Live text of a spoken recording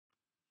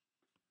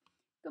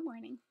Good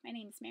morning. My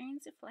name is Marion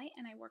Zeufle,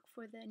 and I work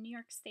for the New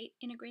York State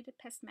Integrated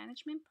Pest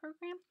Management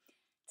Program.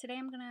 Today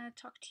I'm going to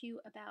talk to you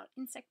about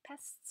insect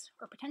pests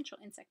or potential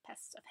insect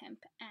pests of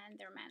hemp and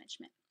their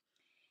management.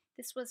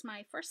 This was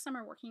my first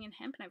summer working in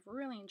hemp, and I've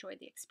really enjoyed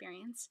the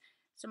experience.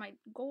 So my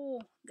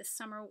goal this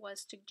summer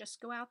was to just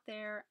go out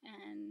there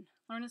and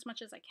learn as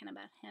much as I can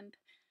about hemp,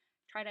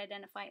 try to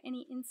identify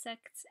any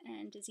insects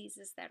and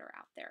diseases that are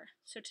out there.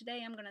 So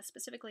today I'm going to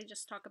specifically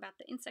just talk about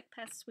the insect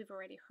pests. We've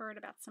already heard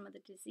about some of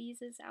the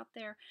diseases out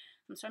there,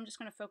 so I'm just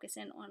going to focus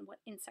in on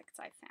what insects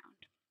I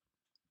found.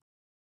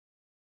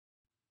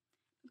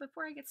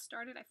 Before I get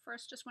started, I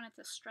first just wanted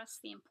to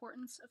stress the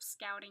importance of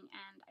scouting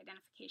and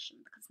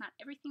identification, because not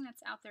everything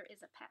that's out there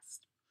is a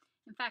pest.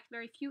 In fact,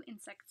 very few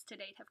insects to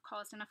date have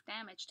caused enough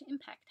damage to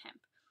impact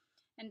hemp,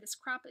 and this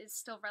crop is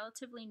still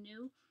relatively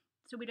new,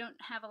 so we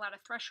don't have a lot of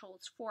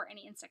thresholds for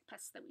any insect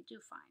pests that we do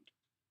find.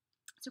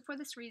 So for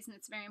this reason,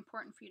 it's very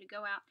important for you to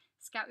go out,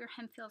 scout your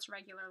hemp fields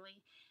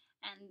regularly,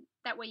 and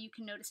that way you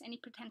can notice any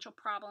potential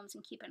problems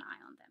and keep an eye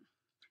on them.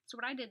 So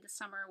what I did this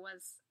summer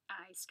was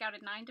I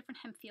scouted 9 different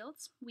hemp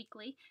fields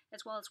weekly,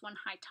 as well as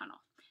 1 high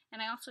tunnel.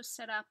 And I also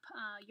set up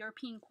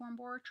European corn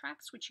borer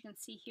traps, which you can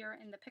see here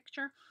in the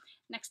picture,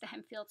 next to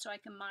hemp fields, so I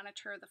can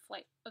monitor the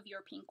flight of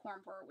European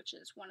corn borer, which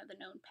is one of the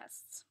known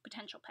pests,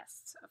 potential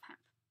pests of hemp.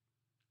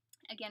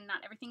 Again,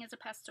 not everything is a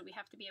pest, so we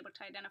have to be able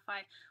to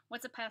identify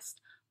what's a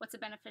pest, what's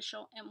a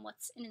beneficial, and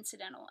what's an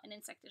incidental, an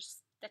insect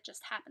that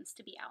just happens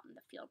to be out in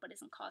the field but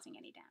isn't causing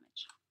any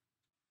damage.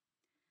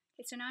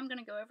 Okay, so now I'm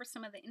going to go over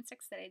some of the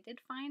insects that I did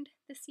find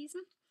this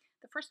season.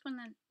 The first one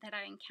that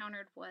I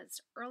encountered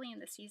was early in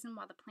the season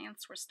while the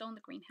plants were still in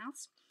the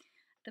greenhouse.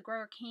 The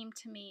grower came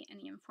to me and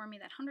he informed me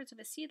that hundreds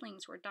of his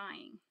seedlings were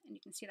dying, and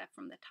you can see that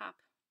from the top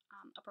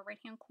upper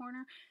right-hand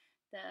corner.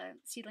 The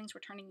seedlings were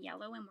turning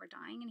yellow and were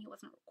dying, and he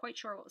wasn't quite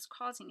sure what was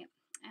causing it.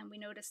 And we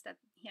noticed that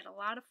he had a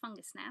lot of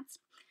fungus gnats,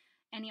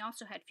 and he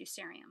also had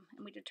fusarium.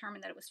 And we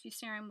determined that it was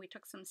fusarium. We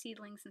took some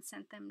seedlings and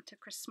sent them to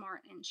Chris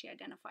Smart, and she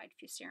identified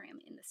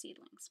fusarium in the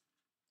seedlings.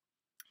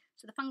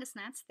 So the fungus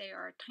gnats, they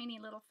are tiny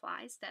little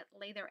flies that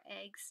lay their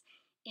eggs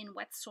in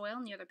wet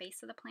soil near the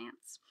base of the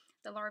plants.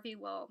 The larvae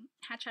will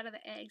hatch out of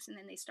the eggs, and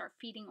then they start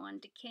feeding on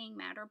decaying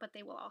matter, but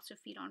they will also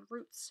feed on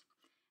roots.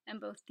 And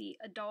both the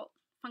adult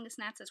fungus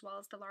gnats as well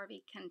as the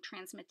larvae can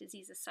transmit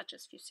diseases such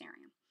as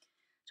fusarium.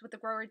 So what the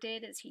grower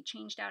did is he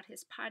changed out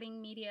his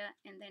potting media,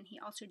 and then he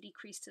also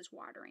decreased his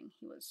watering.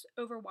 He was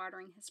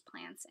overwatering his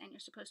plants, and you're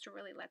supposed to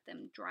really let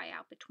them dry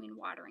out between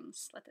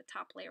waterings, let the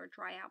top layer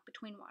dry out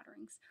between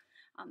waterings,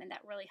 and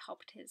that really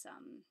helped his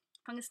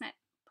fungus gnat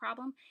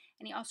problem.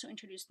 And he also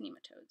introduced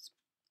nematodes.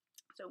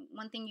 So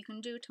one thing you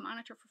can do to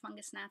monitor for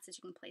fungus gnats is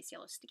you can place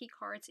yellow sticky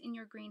cards in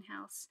your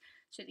greenhouse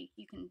so that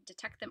you can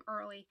detect them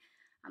early.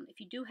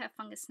 If you do have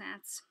fungus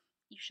gnats,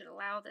 you should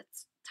allow the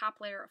top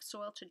layer of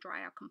soil to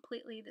dry out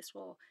completely. This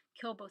will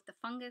kill both the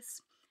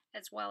fungus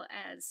as well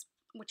as,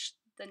 which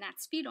the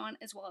gnats feed on,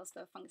 as well as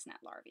the fungus gnat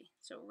larvae.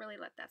 So really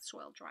let that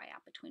soil dry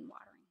out between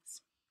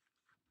waterings.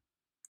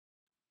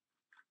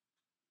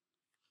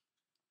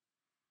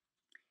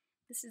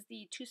 This is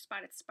the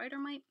two-spotted spider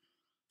mite.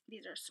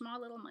 These are small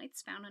little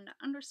mites found on the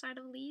underside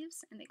of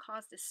leaves, and they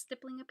cause this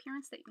stippling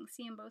appearance that you can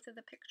see in both of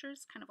the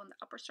pictures, kind of on the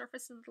upper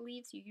surface of the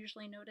leaves. You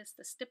usually notice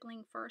the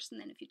stippling first,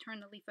 and then if you turn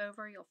the leaf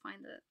over, you'll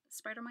find the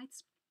spider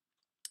mites.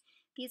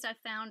 These I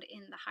found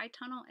in the high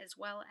tunnel as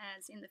well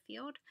as in the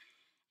field,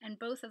 and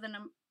both in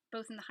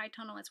the high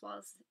tunnel as well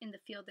as in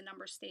the field, the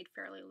numbers stayed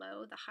fairly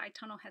low. The high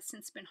tunnel has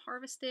since been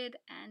harvested,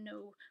 and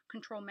no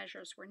control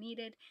measures were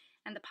needed,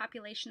 and the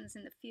populations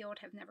in the field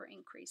have never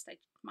increased. I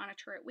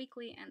monitor it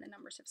weekly, and the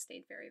numbers have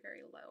stayed very,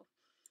 very low.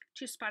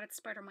 Two-spotted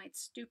spider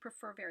mites do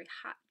prefer very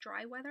hot,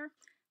 dry weather,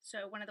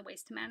 so one of the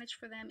ways to manage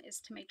for them is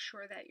to make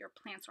sure that your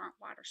plants aren't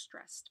water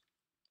stressed.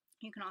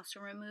 You can also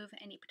remove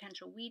any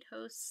potential weed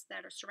hosts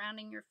that are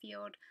surrounding your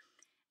field,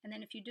 and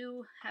then if you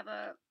do have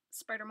a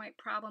spider mite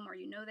problem, or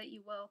you know that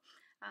you will,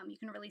 you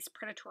can release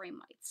predatory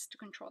mites to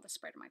control the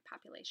spider mite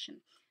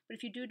population. But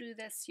if you do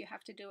this, you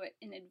have to do it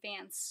in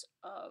advance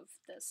of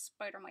the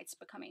spider mites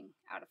becoming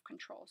out of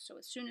control. So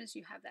as soon as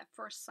you have that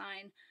first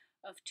sign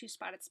of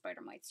two-spotted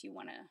spider mites, you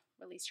want to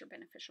release your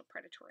beneficial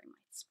predatory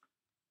mites.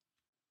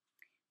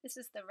 This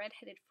is the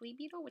red-headed flea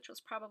beetle, which was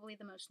probably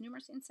the most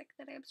numerous insect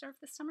that I observed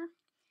this summer.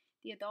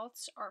 The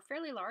adults are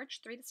fairly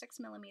large, 3 to 6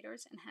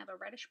 millimeters, and have a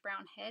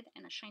reddish-brown head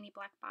and a shiny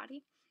black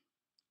body.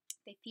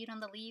 They feed on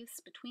the leaves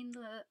between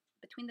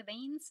the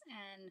veins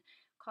and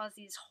cause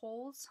these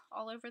holes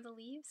all over the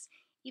leaves.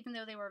 Even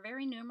though they were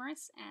very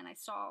numerous and I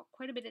saw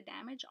quite a bit of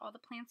damage, all the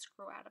plants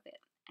grew out of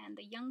it. And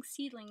the young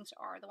seedlings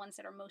are the ones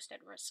that are most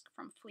at risk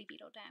from flea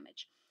beetle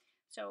damage.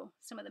 So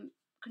some of the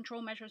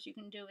control measures you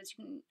can do is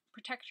you can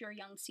protect your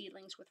young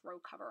seedlings with row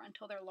cover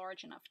until they're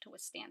large enough to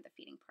withstand the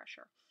feeding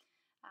pressure.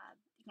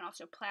 You can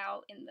also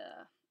plow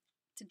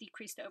to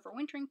decrease the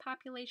overwintering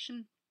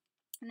population.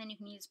 And then you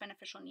can use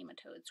beneficial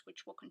nematodes,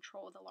 which will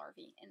control the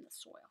larvae in the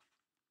soil.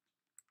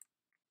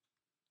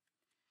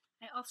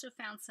 I also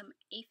found some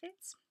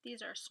aphids.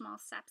 These are small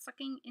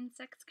sap-sucking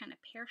insects, kind of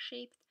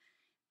pear-shaped.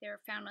 They're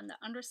found on the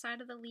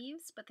underside of the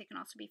leaves, but they can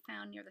also be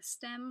found near the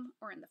stem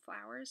or in the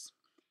flowers.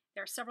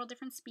 There are several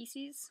different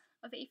species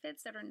of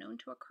aphids that are known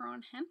to occur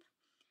on hemp.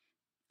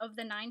 Of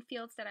the 9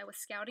 fields that I was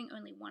scouting,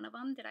 only one of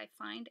them did I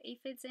find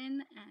aphids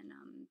in,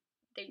 and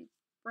they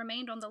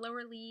remained on the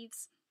lower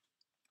leaves.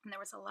 And there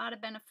was a lot of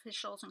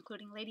beneficials,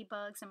 including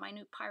ladybugs and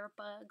minute pirate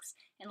bugs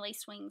and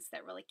lacewings,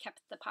 that really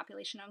kept the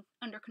population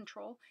under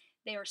control.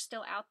 They are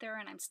still out there,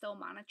 and I'm still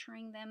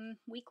monitoring them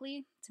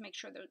weekly to make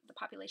sure the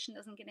population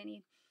doesn't get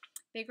any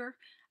bigger.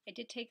 I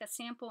did take a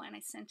sample and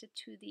I sent it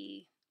to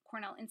the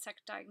Cornell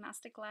Insect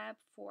Diagnostic Lab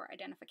for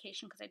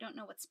identification because I don't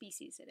know what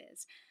species it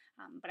is,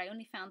 but I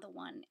only found the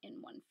one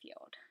in one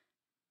field.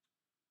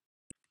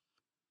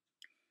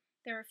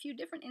 There are a few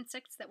different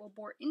insects that will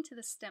bore into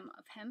the stem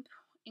of hemp,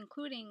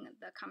 including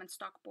the common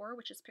stalk borer,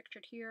 which is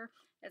pictured here,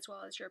 as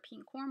well as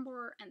European corn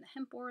borer and the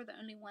hemp borer. The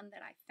only one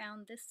that I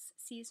found this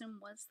season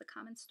was the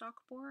common stalk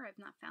borer. I've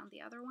not found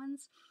the other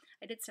ones.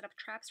 I did set up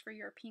traps for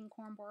European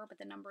corn borer, but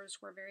the numbers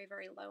were very,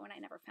 very low, and I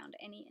never found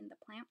any in the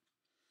plant.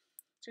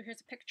 So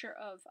here's a picture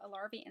of a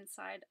larvae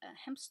inside a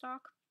hemp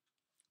stalk.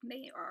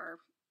 They are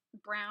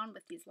brown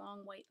with these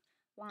long white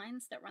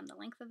lines that run the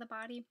length of the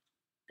body.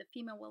 The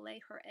female will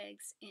lay her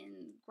eggs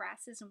in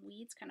grasses and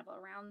weeds kind of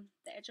around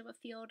the edge of a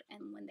field,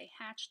 and when they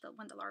hatch,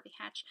 when the larvae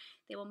hatch,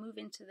 they will move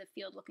into the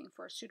field looking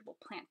for a suitable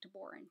plant to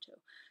bore into.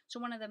 So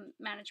one of the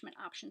management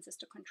options is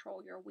to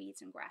control your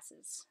weeds and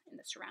grasses in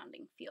the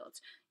surrounding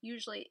fields.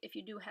 Usually, if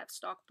you do have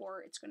stalk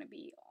borer, it's going to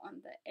be on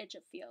the edge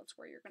of fields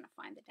where you're going to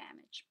find the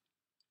damage.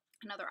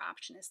 Another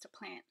option is to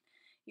plant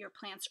your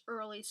plants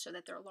early so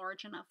that they're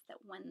large enough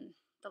that when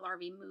the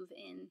larvae move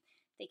in,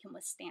 they can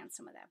withstand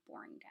some of that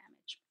boring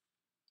damage.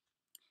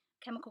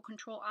 Chemical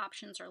control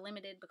options are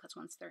limited because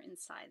once they're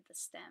inside the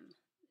stem,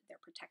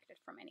 they're protected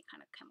from any kind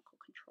of chemical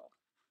control.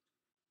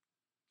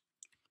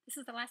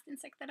 This is the last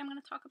insect that I'm going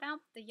to talk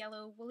about, the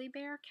yellow woolly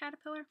bear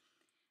caterpillar.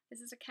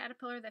 This is a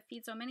caterpillar that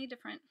feeds on many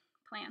different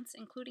plants,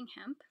 including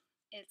hemp.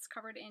 It's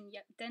covered in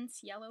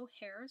dense yellow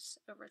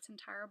hairs over its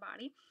entire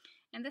body.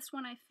 And this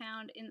one I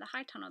found in the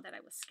high tunnel that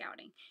I was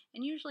scouting.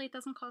 And usually it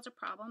doesn't cause a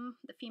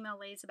problem. The female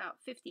lays about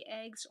 50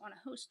 eggs on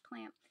a host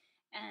plant,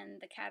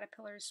 and the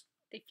caterpillars,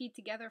 they feed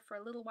together for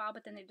a little while,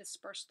 but then they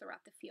disperse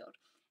throughout the field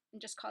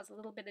and just cause a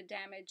little bit of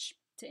damage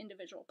to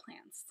individual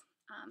plants.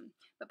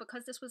 But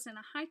because this was in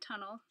a high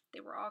tunnel, they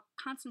were all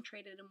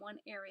concentrated in one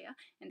area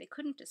and they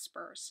couldn't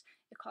disperse.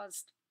 It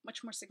caused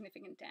much more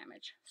significant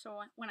damage. So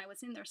when I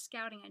was in there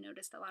scouting, I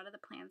noticed a lot of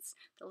the plants,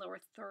 the lower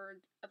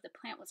third of the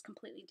plant was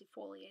completely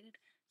defoliated.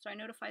 So I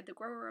notified the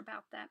grower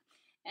about that,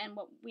 and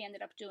what we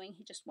ended up doing,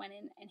 he just went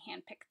in and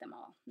handpicked them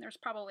all. There's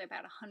probably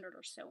about 100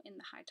 or so in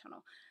the high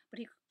tunnel, but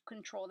he could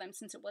control them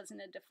since it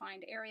wasn't a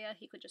defined area.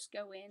 He could just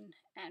go in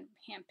and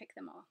handpick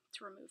them all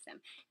to remove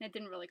them, and it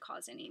didn't really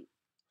cause any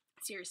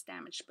serious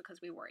damage because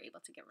we were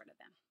able to get rid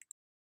of them.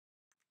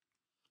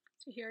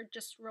 So here,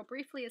 just real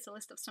briefly, is a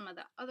list of some of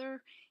the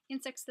other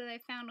insects that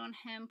I found on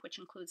hemp, which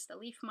includes the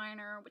leaf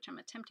miner, which I'm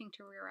attempting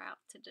to rear out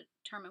to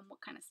determine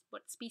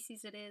what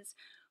species it is,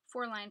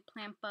 four-lined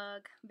plant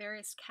bug,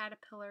 various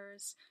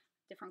caterpillars,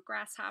 different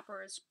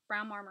grasshoppers,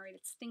 brown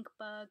marmorated stink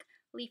bug,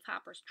 leaf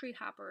hoppers, tree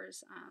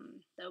hoppers,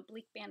 the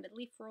oblique-banded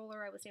leaf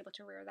roller, I was able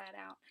to rear that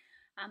out,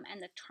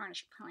 and the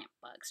tarnished plant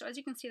bug. So as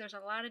you can see, there's a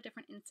lot of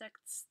different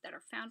insects that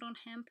are found on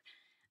hemp.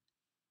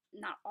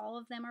 Not all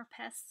of them are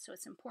pests, so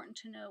it's important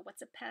to know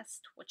what's a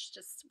pest, what's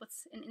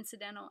an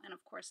incidental, and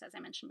of course, as I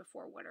mentioned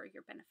before, what are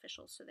your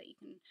beneficials so that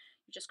you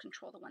just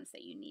control the ones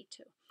that you need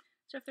to.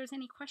 So if there's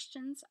any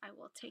questions, I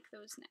will take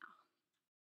those now.